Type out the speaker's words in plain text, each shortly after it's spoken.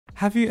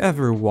Have you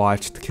ever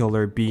watched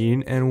Killer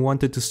Bean and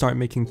wanted to start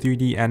making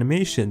 3D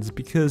animations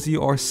because you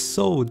are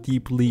so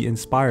deeply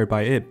inspired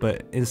by it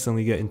but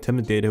instantly get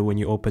intimidated when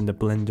you open the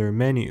Blender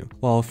menu?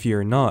 Well,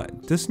 fear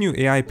not. This new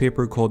AI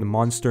paper called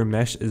Monster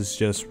Mesh is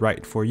just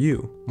right for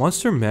you.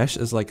 Monster Mesh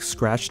is like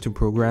Scratch to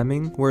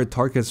programming, where it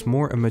targets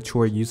more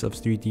immature use of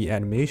 3D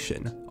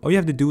animation. All you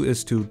have to do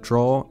is to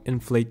draw,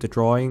 inflate the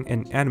drawing,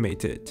 and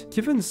animate it.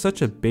 Given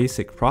such a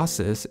basic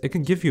process, it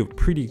can give you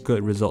pretty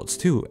good results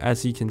too,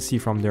 as you can see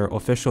from their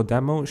official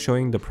demo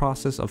showing the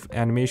process of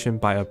animation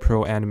by a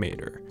pro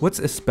animator. What's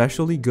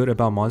especially good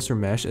about Monster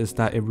Mesh is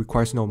that it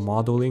requires no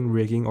modeling,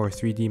 rigging, or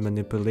 3D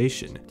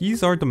manipulation.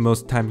 These are the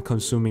most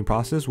time-consuming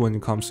process when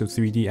it comes to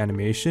 3D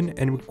animation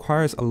and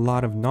requires a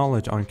lot of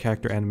knowledge on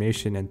character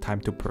animation and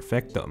time to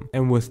perfect them.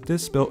 And with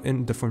this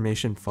built-in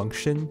deformation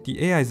function,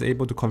 the AI is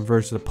able to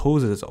converge the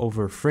poses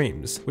over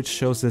frames, which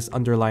shows this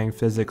underlying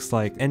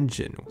physics-like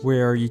engine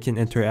where you can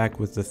interact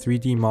with the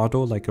 3D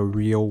model like a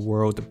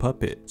real-world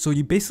puppet. So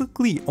you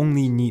basically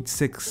only need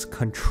 6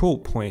 control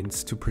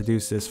points to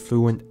produce this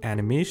fluent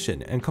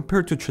animation, and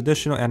compared to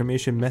traditional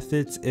animation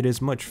methods, it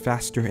is much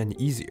faster and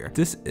easier.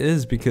 This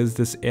is because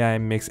this AI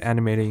makes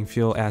animating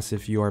feel as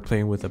if you are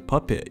playing with a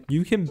puppet.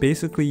 You can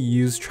basically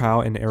use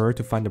trial and error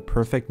to find the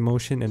perfect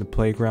motion in a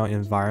playground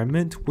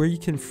environment where you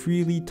can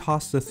freely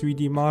toss the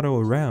 3D model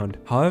around.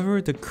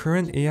 However, the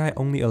current AI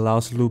only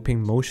allows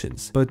looping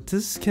motions, but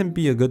this can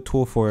be a good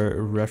tool for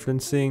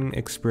referencing,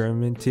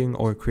 experimenting,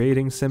 or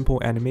creating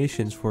simple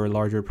animations for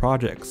larger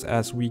projects,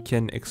 as we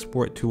can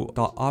export to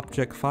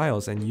 .object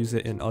files and use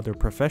it in other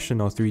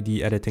professional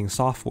 3D editing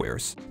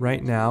softwares.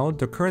 Right now,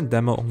 the current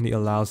demo only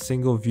allows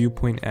single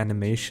viewpoint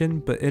animation,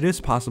 but it is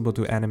possible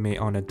to animate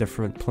on a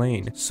different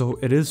plane, so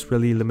it is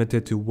really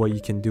limited to what you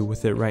can do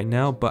with it right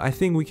now, but I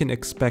think we can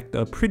expect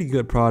a pretty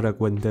good product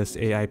when this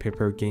AI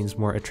paper gains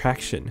more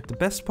attraction. The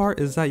best part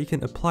is that you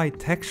can apply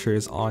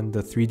textures on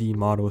the 3D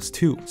models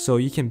too, so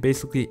you can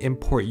basically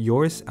import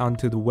yours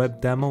onto the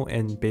web demo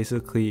and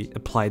basically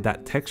apply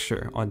that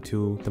texture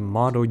onto the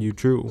model you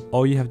drew.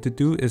 All you have to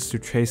do is to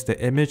trace the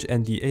image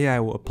and the AI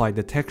will apply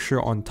the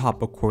texture on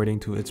top according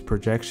to its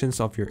projections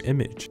of your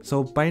image.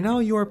 So by now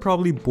you are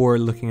probably bored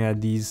looking at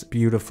these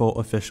beautiful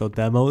official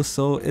demos,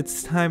 so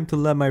it's time to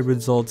let my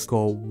results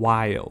go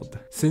wild.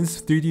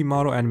 Since 3D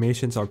model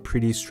animations are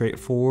pretty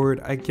straightforward,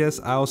 I guess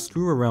I'll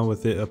screw around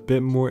with it a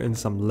bit more in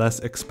some less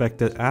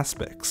expected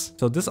aspects.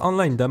 So this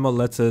online demo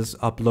lets us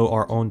upload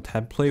our own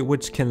template,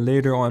 which can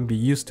later on be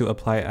used to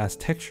apply as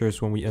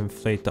textures when we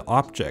inflate the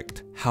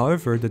object.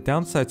 However, the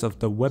downsides of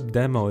the web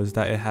demo is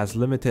that it has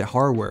limited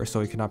hardware,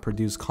 so it cannot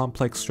produce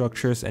complex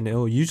structures, and it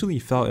will usually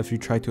fail if you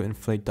try to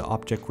inflate the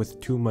object with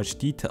too much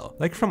detail.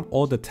 Like from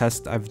all the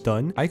tests I've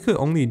done, I could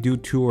only do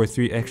 2 or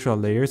 3 extra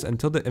layers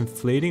until the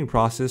inflating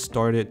process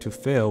started to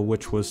fail,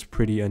 which was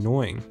pretty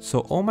annoying. So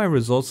all my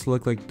results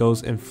look like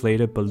those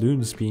inflated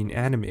balloons being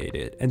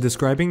animated, and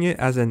describing it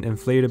as an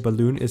inflated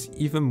balloon is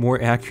even more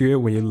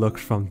accurate when you look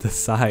from the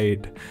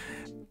side.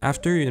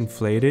 After you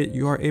inflate it,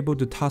 you are able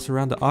to toss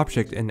around the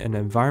object in an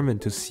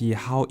environment to see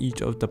how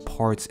each of the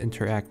parts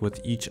interact with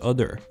each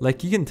other.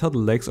 Like, you can tell the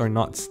legs are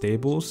not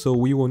stable, so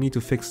we will need to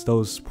fix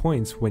those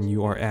points when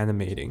you are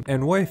animating.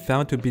 And what I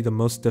found to be the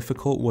most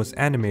difficult was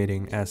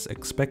animating as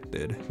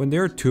expected. When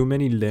there are too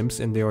many limbs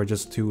and they are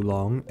just too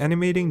long,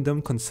 animating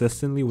them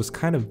consistently was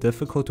kind of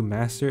difficult to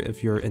master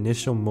if your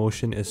initial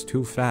motion is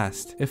too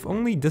fast. If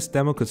only this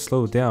demo could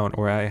slow down,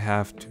 or I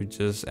have to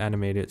just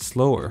animate it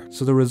slower.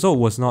 So the result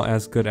was not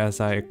as good as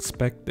I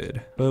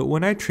expected. But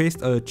when I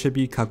traced a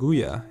chibi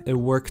Kaguya, it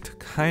worked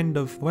kind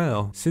of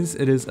well. Since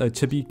it is a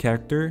chibi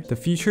character, the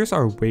features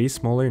are way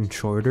smaller and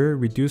shorter,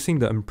 reducing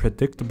the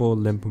unpredictable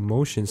limb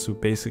motions to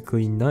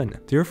basically none.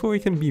 Therefore,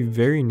 it can be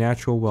very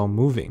natural while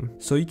moving.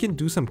 So you can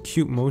do some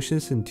cute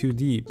motions in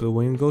 2D, but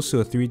when it goes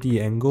to a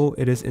 3D angle,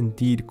 it is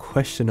indeed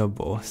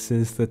questionable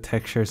since the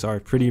textures are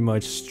pretty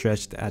much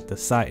stretched at the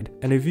side.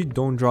 And if you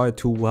don't draw it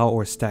too well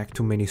or stack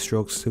too many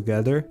strokes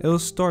together, it will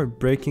start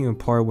breaking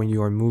apart when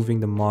you are moving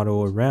the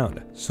model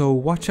around. So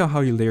watch out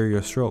how you layer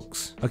your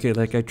strokes. Okay,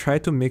 like I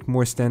tried to make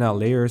more standout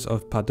layers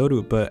of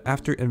Padoru, but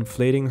after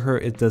inflating her,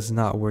 it does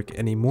not work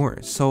anymore.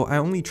 So I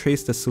only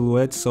traced the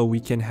silhouette so we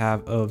can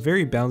have a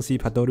very bouncy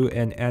Padoru,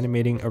 and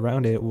animating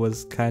around it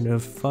was kind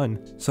of fun.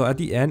 So at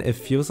the end, it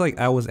feels like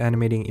I was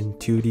animating in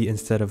 2D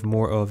instead of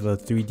more of a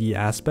 3D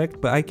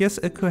aspect, but I guess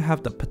it could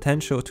have the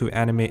potential to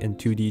animate in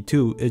 2D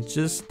too. It's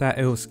just that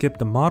it will skip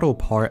the model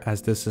part,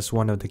 as this is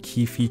one of the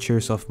key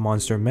features of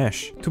Monster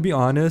Mesh. To be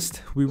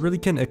honest, we really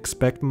can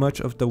expect much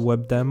of the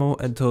web demo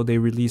until they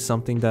release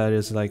something that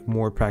is like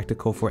more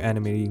practical for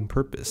animating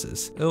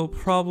purposes. It'll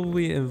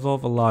probably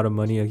involve a lot of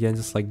money again,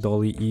 just like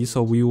DALL-E,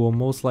 so we will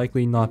most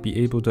likely not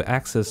be able to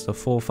access the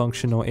full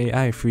functional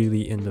AI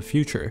freely in the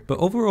future. But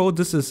overall,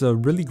 this is a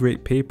really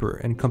great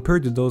paper, and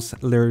compared to those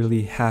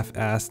literally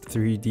half-assed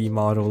 3D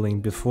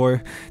modeling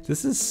before,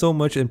 this is so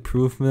much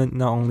improvement,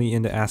 not only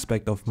in the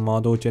aspect of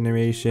model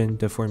generation,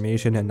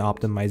 deformation, and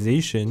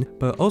optimization,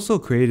 but also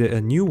created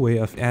a new way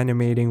of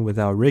animating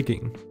without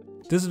rigging.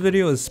 This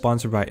video is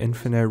sponsored by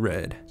Infinite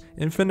Red.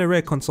 Infinite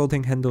Red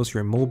Consulting handles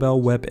your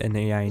mobile, web, and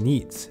AI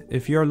needs.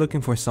 If you are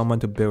looking for someone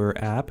to build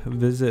your app,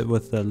 visit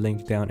with the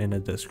link down in the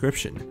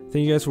description.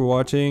 Thank you guys for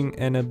watching,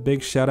 and a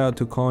big shout out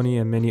to Conny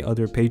and many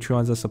other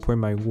Patreons that support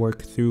my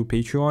work through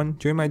Patreon.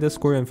 Join my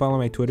Discord and follow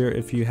my Twitter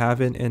if you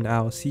haven't, and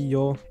I'll see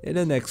y'all in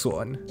the next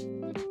one.